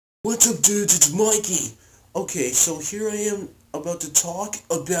What's up, dudes? It's Mikey. Okay, so here I am about to talk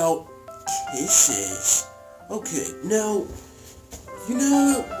about kisses. Okay, now, you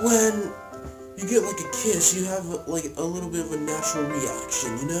know when you get like a kiss, you have like a little bit of a natural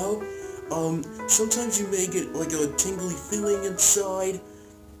reaction, you know? Sometimes you may get like a tingly feeling inside,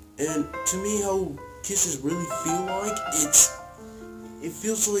 and to me how kisses really feel like, it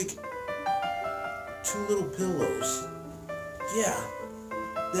feels like two little pillows. Yeah.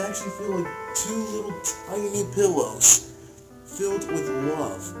 They actually feel like two little tiny pillows filled with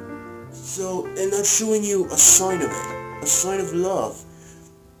love. So, and that's showing you a sign of it, a sign of love.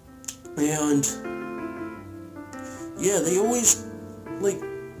 And yeah, they always, like,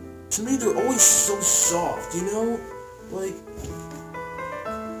 to me they're always so soft, you know? Like,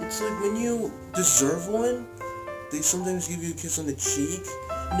 it's like when you deserve one, they sometimes give you a kiss on the cheek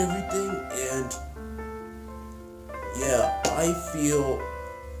and everything, and yeah,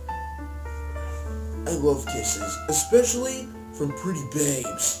 I love kisses, especially from pretty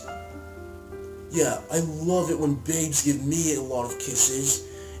babes. Yeah, I love it when babes give me a lot of kisses,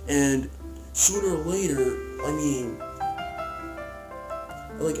 and sooner or later, I mean,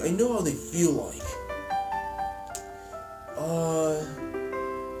 like, I know how they feel like.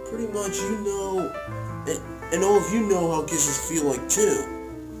 Pretty much, you know, and all of you know how kisses feel like too.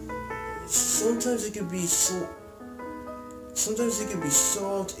 Sometimes it can be soft,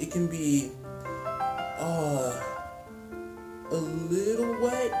 it can be a little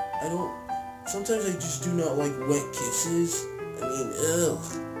wet. Sometimes I just do not like wet kisses. I mean, ugh.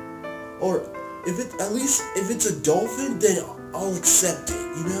 Or, at least if it's a dolphin, then I'll accept it,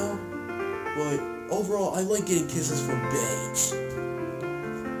 you know? But, overall, I like getting kisses from babes.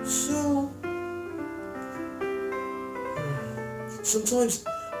 So, sometimes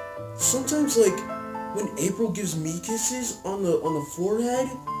like, when April gives me kisses on the forehead,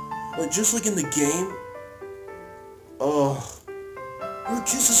 like, just like in the game, her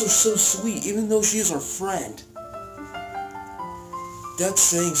kisses are so sweet, even though she is our friend. That's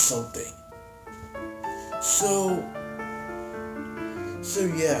saying something. So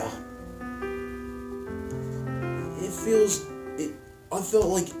yeah.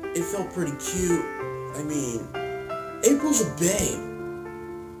 It felt pretty cute. I mean, April's a babe.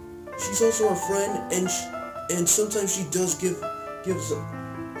 She's also our friend, and sometimes she does give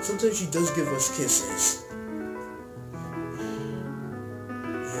us kisses.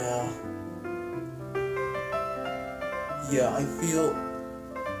 Yeah,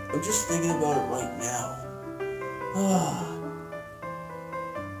 I'm just thinking about it right now.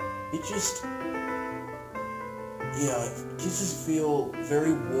 Kisses feel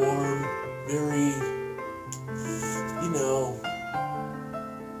very warm, very, you know,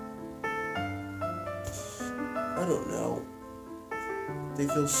 I don't know. They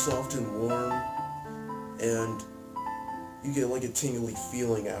feel soft and warm, and you get like a tingly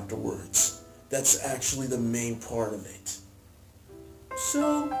feeling afterwards. That's actually the main part of it.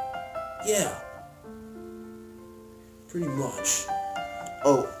 So, yeah. Pretty much.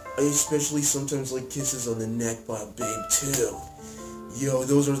 Oh, I especially sometimes like kisses on the neck by a babe too. Yo,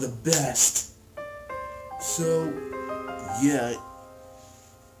 those are the best. So, yeah.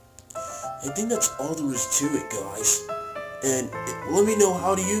 I think that's all there is to it, guys. And let me know,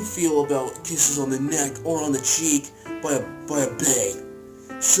 how do you feel about kisses on the neck or on the cheek by a babe?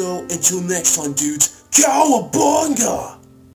 So, until next time, dudes, cowabunga!